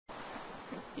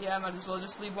Yeah, I might as well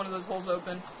just leave one of those holes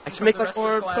open. I should make the like, rest of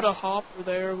Or glass. put a hopper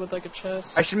there with like a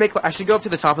chest. I should go up to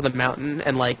the top of the mountain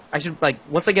and like I should like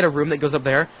once I get a room that goes up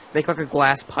there, make like a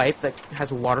glass pipe that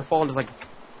has a waterfall and just like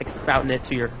fountain it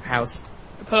to your house.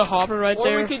 Put a hopper right Or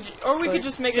there. we could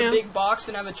just make yeah. a big box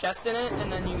and have a chest in it,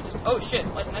 and then you just oh shit,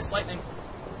 nice lightning.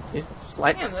 Yeah, just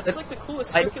light. Damn, that's like the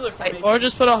coolest light- circular formation. Or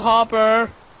just put a hopper.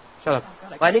 Shut up. Oh, God, I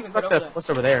can't Lightning even get struck over the there. what's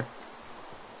over there.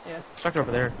 Yeah. Struck it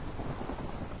over there.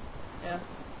 Yeah.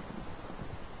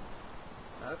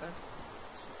 Okay.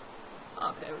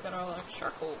 Okay, we got our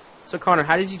charcoal. So Connor,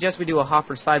 how did you suggest we do a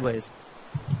hopper sideways?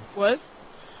 What?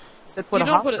 I said put You a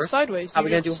don't hopper. put it sideways. How are You we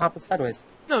gonna do a just- hopper sideways?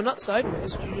 No, not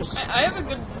sideways. You just. I have a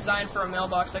good design for a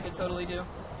mailbox I could totally do.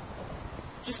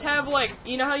 Just have, like,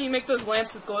 you know how you make those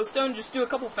lamps with glowstone? Just do a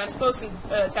couple fence posts and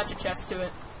attach a chest to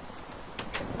it.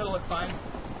 It'll look fine,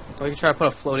 Or we could try to put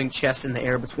a floating chest in the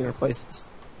air between our places.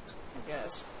 I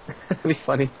guess. That'd be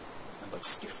funny. That looks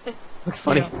stupid. Look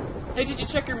funny. Yeah. Hey, did you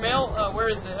check your mail? Where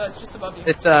is it? It's just above you.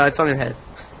 It's on your head.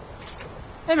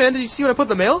 Hey man, did you see what I put in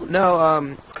the mail?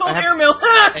 No, It's called I have- airmail!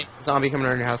 Hey, zombie coming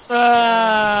around your house. Shut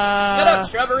up,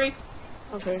 shrubbery!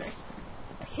 Okay.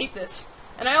 I hate this.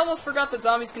 And I almost forgot that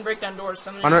zombies can break down doors,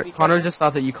 so I'm gonna need to be Connor careful. just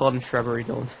thought that you called him shrubbery,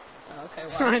 Dylan. Oh, okay,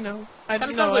 wow. I know.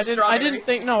 Kinda sounds like I strawberry. didn't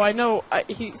think. No, I know.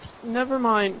 Never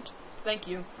mind. Thank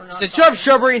you for not He said talking.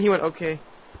 shrubbery, and he went okay.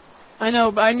 I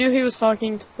know, but I knew he was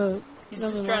talking to the. He's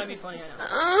never just trying to mind. be funny, I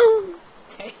know.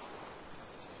 Okay.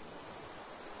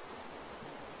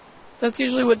 That's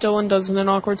usually what Dylan does in an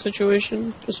awkward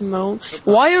situation. Just moan.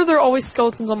 Why are there always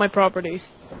skeletons on my property?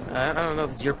 I don't know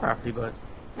if it's your property, but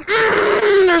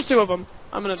There's two of them.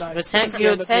 I'm gonna die. But This is the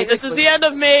end of me. This is technically- the end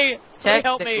of me. Somebody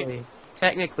help me.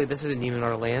 technically, this isn't even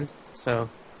our land, so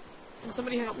Can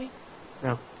somebody help me?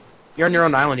 you're on your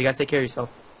own island. You gotta take care of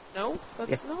yourself. No,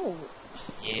 that's no.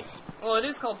 Yeah. Well, it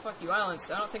is called Fuck You Island,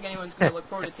 so I don't think anyone's gonna look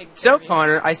forward to taking care So of you.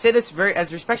 Connor, I say this very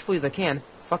as respectfully as I can.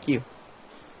 Fuck you.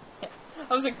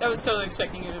 I was totally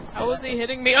expecting you to say How is that. he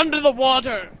hitting me under the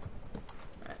water?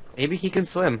 Maybe he can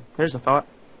swim. There's a thought.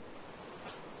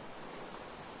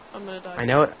 I'm gonna die. I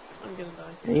know it. I'm gonna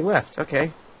die. And he left.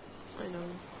 Okay. I know.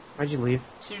 Why'd you leave?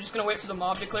 So you're just gonna wait for the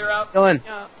mob to clear out? Dylan.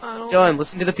 Yeah, I don't. Dylan,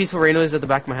 listen to the peaceful rain noise at the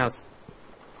back of my house.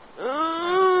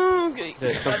 Okay.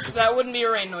 That wouldn't be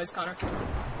a rain noise, Connor.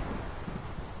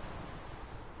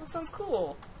 That sounds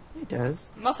cool. It does.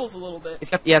 Muffles a little bit. It's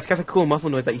got the cool muffle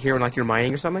noise that you hear when like you're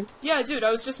mining or something. Yeah, dude,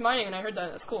 I was just mining and I heard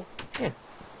that. That's cool. Yeah.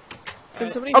 Can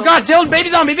somebody? Oh help God, Dylan, baby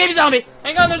zombie, baby zombie!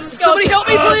 Hang on, there's a skeleton. Somebody help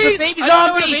me, Oh, please! it's a baby I don't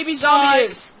know what a zombie! baby zombie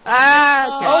is.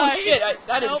 Ah, okay. Oh Hi. shit,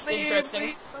 that Help is me, interesting.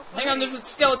 please. Hang on, there's a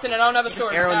skeleton and I don't have a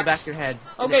sword. Arrow in the Axe. back of your head.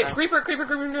 Okay, And, creeper.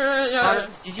 Connor,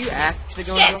 did you ask to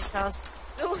go Shit! into your house?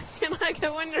 Can I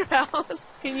go in your house?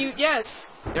 Can you?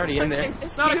 Yes. It's already in there.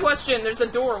 It's not a question. There's a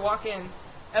door. Walk in.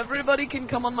 Everybody can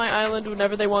come on my island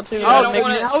whenever they want to. Dude, I Oh, don't so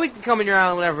wanna- now we can come in your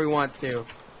island whenever we want to.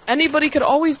 Anybody could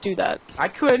always do that. I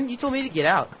couldn't. You told me to get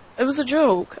out. It was a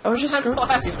joke. I was just. Have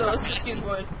glass, so let's just use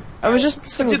wood. I was just.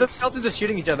 Dude, the skeletons are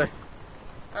shooting each other.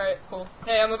 Alright, cool.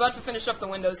 Hey, I'm about to finish up the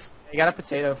windows. I got a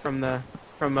potato from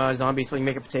zombies, so we can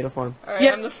make a potato farm. Alright,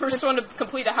 Yeah. I'm the first one to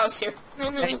complete a house here.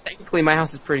 Technically, my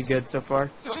house is pretty good so far.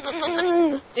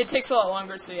 It takes a lot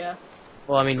longer, so yeah.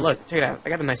 Well, I mean, look, check it out. I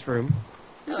got a nice room.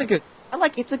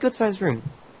 It's a good sized room.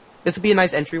 This would be a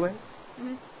nice entryway.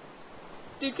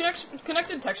 Dude,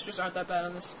 connected textures aren't that bad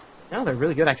on this. No, they're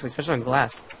really good actually, especially on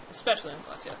glass. Especially on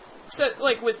glass, yeah. So,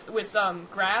 like, with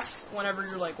grass, whenever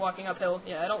you're, like, walking uphill.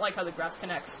 Yeah, I don't like how the grass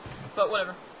connects. But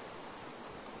whatever.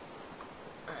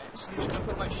 Alright, so I'm just gonna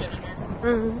put my shit in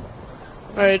here.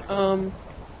 Alright,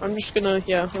 I'm just gonna.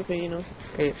 Yeah, okay, you know.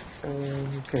 Okay.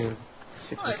 Okay.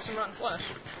 Oh, I have some rotten flesh.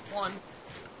 One.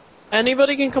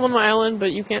 Anybody can come on my island,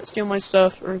 but you can't steal my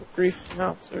stuff or grief my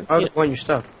house or. Oh, yeah, want your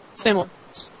stuff. same one.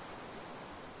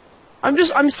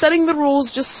 I'm setting the rules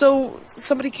just so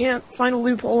somebody can't find a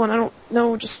loophole, and I don't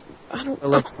know. I don't. I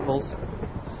love pulls.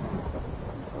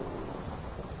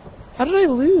 How did I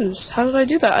lose? How did I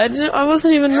do that? I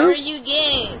wasn't even. How are you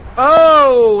gay?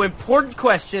 Oh, important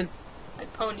question. I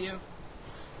pwned you.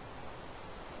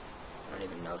 I don't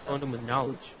even know if Found that... him with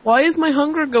knowledge. Why is my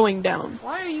hunger going down?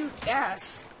 Why are you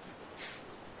ass?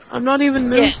 I'm not even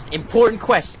moving. Yeah, important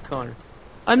question, Connor.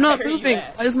 I'm not Why are you moving.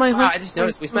 ass? Why is my hunger? I just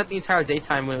noticed we spent the entire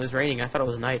daytime when it was raining. I thought it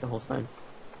was night the whole time.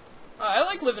 I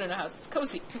like living in a house. It's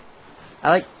cozy. I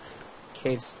like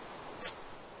caves.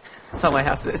 That's how my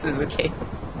house is. This is a cave.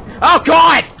 Oh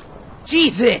God!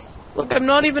 Jesus! Look, I'm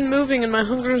not even moving, and my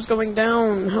hunger is going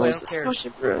down. How Well, I is don't this care.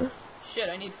 possible? Shit,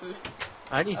 I need food.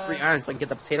 I need 3 iron so I can get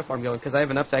the potato farm going because I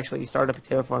have enough to actually start a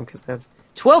potato farm because I have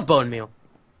 12 bone meal.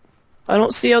 I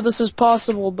don't see how this is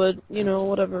possible, but, you know,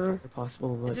 whatever.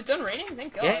 Possible, but... Is it done raining?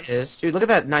 Thank God. Yeah, it is. Dude, look at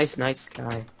that nice night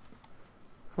sky.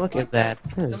 Look at that.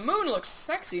 The moon looks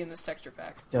sexy in this texture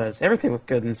pack. It does. Everything looks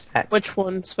good in Sphax. Which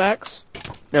one? Sphax?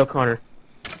 No, Connor.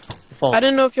 Default. I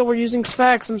didn't know if y'all were using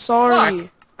Sphax. I'm sorry.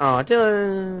 Fuck. Aw,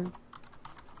 Dylan.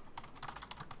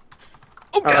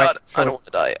 Oh god, Alright, I don't want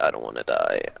to die. I don't want to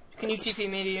die. Can you TP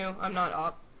me to you? I'm not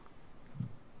op.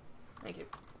 Thank you.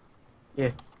 Yeah.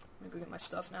 Let me go get my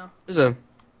stuff now. There's a...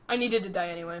 I needed to die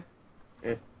anyway.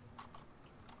 Yeah.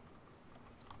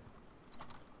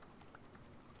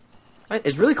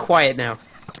 It's really quiet now.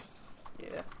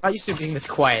 Yeah. Not used to being this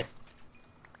quiet.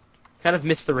 Kind of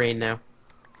miss the rain now.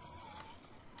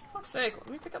 For fuck's sake, let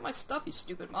me pick up my stuff, you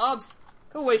stupid mobs.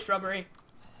 Go away, shrubbery.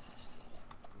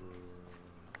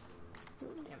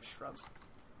 Damn shrubs.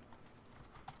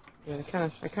 Yeah,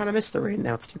 I kind of miss the rain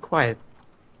now. It's too quiet.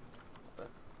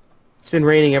 It's been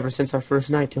raining ever since our first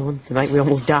night, Dylan. The night we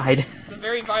almost died. A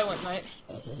very violent night.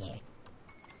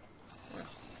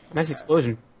 Nice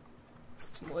explosion. Let's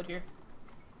get some wood here.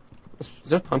 Is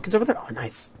there pumpkins over there? Oh,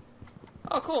 nice.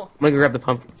 Oh, cool. I'm gonna go grab the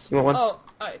pumpkins. You want one? Oh,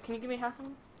 alright, can you give me half of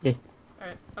them? Yeah.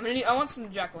 Alright, I want some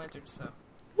jack-o'-lanterns, so.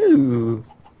 Ooh.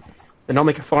 Then I'll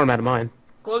make a farm out of mine.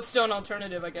 Glowstone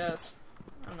alternative, I guess.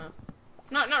 I don't know.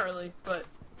 Not really, but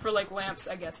for like lamps,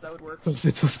 I guess that would work. It's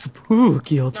a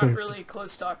spooky Not alternative. really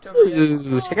close to October yet.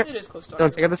 Ooh, Well, check out- it is close to Dylan,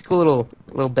 October. check out this cool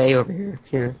little bay over here.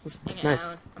 Here. It's Hang nice.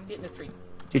 on, I'm getting a tree.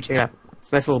 Dude, check it out.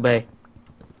 It's a nice little bay.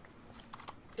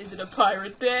 Is it a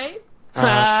pirate bay? The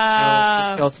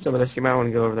Ah. skeleton's over there, so you might want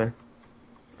to go over there.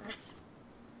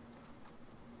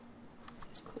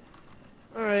 It's cool.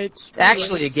 Alright. It's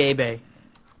actually a gay bay.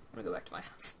 I'm gonna go back to my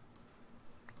house.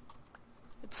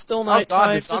 It's still Oh,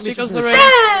 nighttime this just zombie's because just the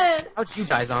in rain. How'd you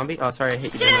die, zombie? Oh, sorry, I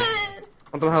hate you.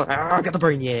 What the hell? Oh, I got the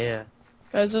brain, yeah.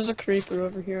 Guys, there's a creeper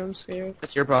over here. I'm scared.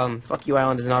 That's your problem. Fuck you,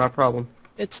 island is not our problem.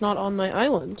 It's not on my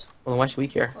island. Well, then why should we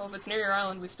care? Well, if it's near your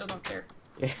island, we still don't care.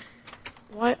 Yeah.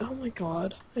 Why? Oh my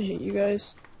god. I hate you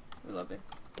guys. We love it.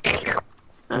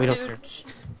 We don't Dude, care.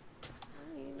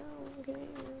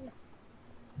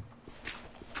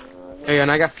 There you go,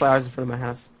 and I got flowers in front of my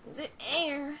house. the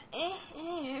air.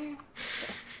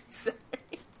 Sorry.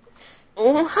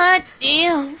 Oh, hot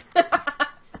damn.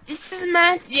 This is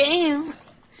my jam.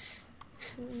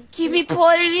 Keep me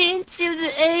pouring into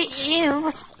the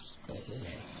AM.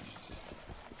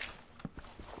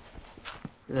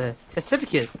 The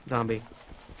certificate, zombie.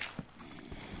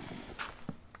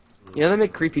 You know they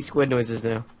make creepy squid noises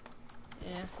now.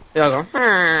 Yeah. They all go,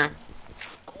 "Huh."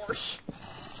 Scorch.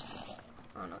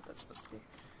 I don't know what that's supposed to be.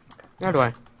 How do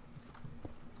I?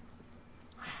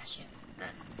 Ah, shit.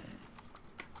 Alright.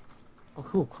 Oh,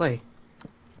 cool, clay.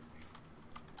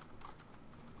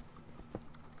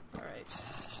 Alright.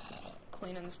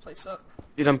 Cleaning this place up.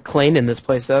 Dude, I'm cleaning this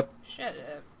place up. Shut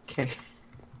up. Okay.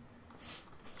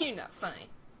 You're not funny.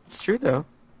 It's true, though.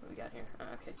 What we got here?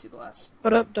 Okay, 2 glass.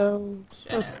 What up, though?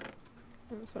 Shut up.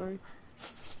 I'm sorry.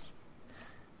 It's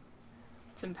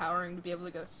empowering to be able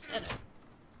to go, shut up.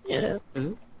 Yeah. Is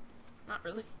it? Not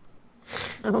really.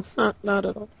 No, not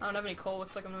at all. I don't have any coal.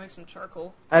 Looks like I'm gonna make some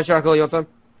charcoal. I have charcoal, you want some?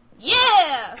 Yeah!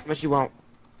 How much you want?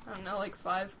 I don't know, like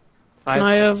 5. Can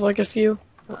I have like a few?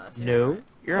 That's it. No.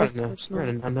 You're on, Of course you're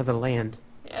on not. another land.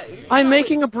 Yeah, you're I'm not,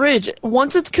 making a bridge.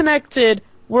 Once it's connected,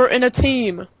 we're in a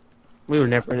team. We were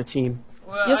never in a team.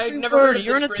 Well, Yes, I've we never were. heard of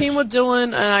You're in this a team bridge. with Dylan,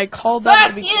 and I called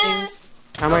that at the Fuck beginning. yeah!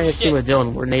 How am I in a shit. team with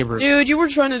Dylan? We're neighbors. Dude, you were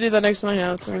trying to do that next to my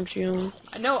house, weren't you?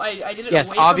 I know, I did it Yes,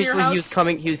 away obviously from your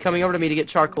house. he was coming over to me to get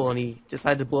charcoal, and he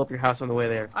decided to blow up your house on the way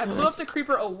there. I blew up the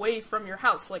creeper away from your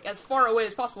house, like as far away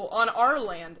as possible, on our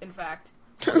land, in fact.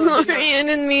 Sorry, I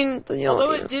didn't mean to yell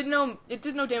Although at you. it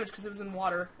did no damage because it was in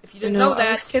water. If you I didn't know, know I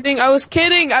was that, kidding. I was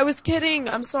kidding. I was kidding.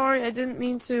 I'm sorry. I didn't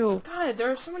mean to. God, there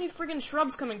are so many friggin'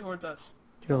 shrubs coming towards us.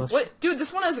 Dude, let's- What, dude?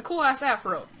 This one has a cool ass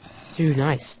afro. Dude,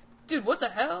 nice. Dude, what the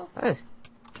hell? Hey.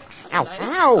 That's Ow, nice.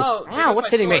 ow, Oh, there ow, goes what's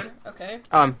my hitting me? sword. Okay,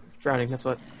 Drowning, that's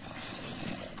what.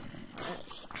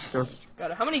 Sure.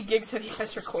 got it. How many gigs have you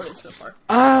guys recorded so far?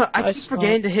 I keep saw-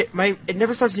 forgetting to hit it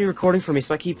never starts new recording for me,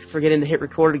 so I keep forgetting to hit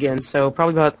record again, so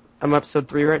probably I'm episode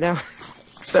 3 right now.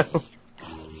 So,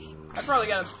 I probably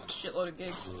got a shitload of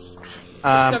gigs.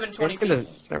 720p. Doesn't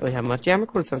really have much. Yeah, I'm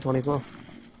recording 720 as well.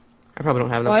 I probably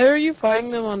don't have them. Why are you finding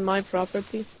them on my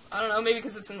property? I don't know, maybe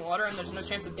because it's in the water and there's no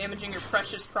chance of damaging your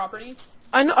precious property.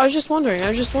 I know. I was just wondering. I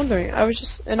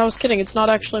was kidding. It's not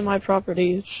actually my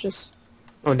property. It's just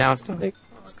Oh, now it's done. like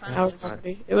Well, it kind our of is.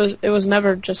 property. It was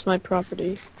never just my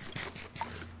property.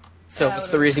 So, Yeah, what's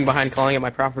the reason behind calling it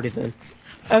my property then?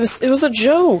 It was a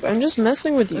joke. I'm just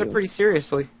messing with Took you. it pretty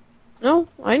seriously. No,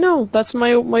 I know. That's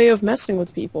my way of messing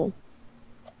with people.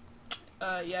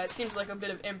 Yeah, it seems like a bit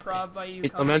of improv by you.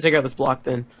 I'm gonna take out this block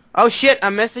then. Oh shit,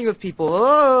 I'm messing with people.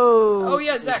 Oh! Oh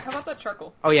yeah, Zach, how about that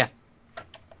charcoal? Oh yeah.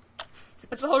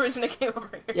 That's the whole reason I came over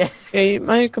here. Yeah. Okay,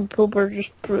 my computer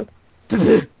just.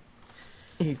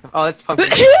 Oh, that's pumpkin.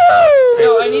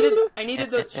 No, I needed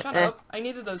the. Shut up. I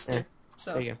needed those two.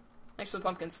 So, There you go. thanks for the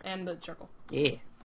pumpkins and the charcoal. Yeah.